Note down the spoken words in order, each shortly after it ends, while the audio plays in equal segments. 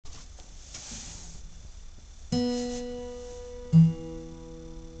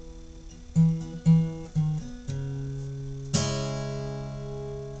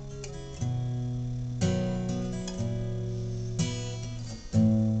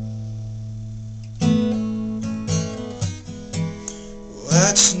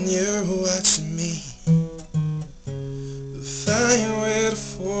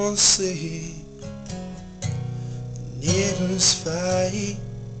sleep, neighbors fight,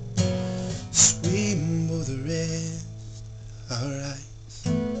 sweeping for the rest our eyes.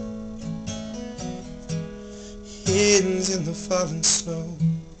 Hidden in the falling snow,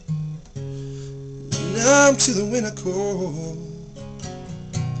 numb to the winter cold,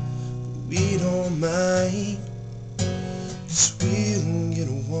 but we don't mind, 'cause we'll get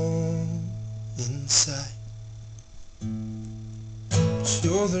warm inside. But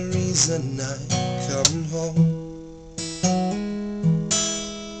you're the reason I come home.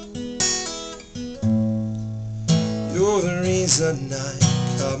 You're the reason I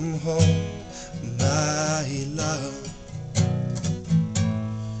come home, my love.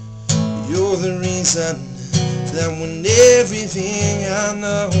 You're the reason that when everything I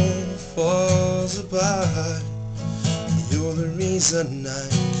know falls apart, you're the reason I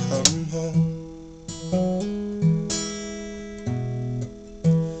come home.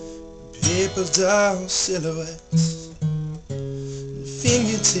 Paper doll silhouettes,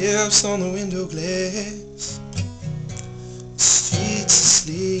 fingertips on the window glass, streets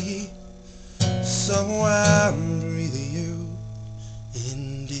asleep, so I'm breathing you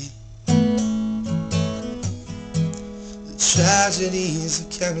indeed. The tragedies of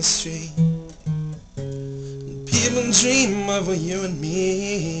chemistry, people dream of what you and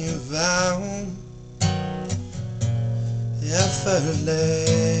me found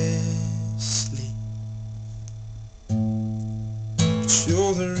effortlessly. But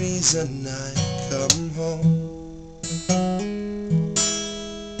you're the reason I come home.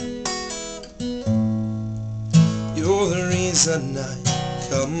 You're the reason I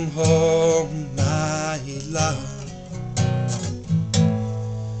come home, my love.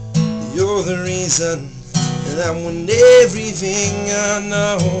 You're the reason that when everything I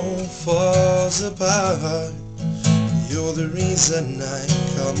know falls apart, you're the reason I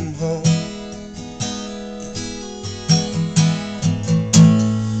come home.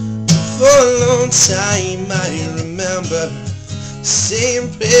 For a long time I remember saying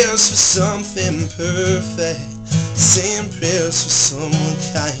prayers for something perfect, saying prayers for someone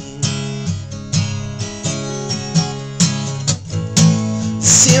kind.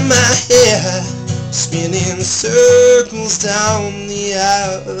 See my hair spinning circles down the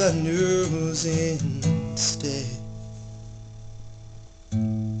avenues instead.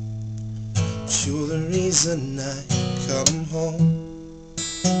 But you're the reason I come home.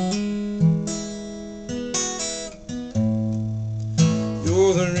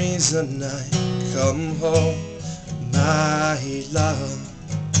 You're the reason I come home, my love.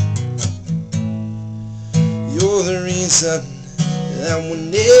 You're the reason that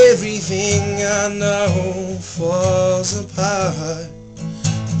when everything I know falls apart,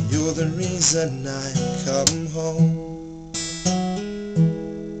 you're the reason I come home.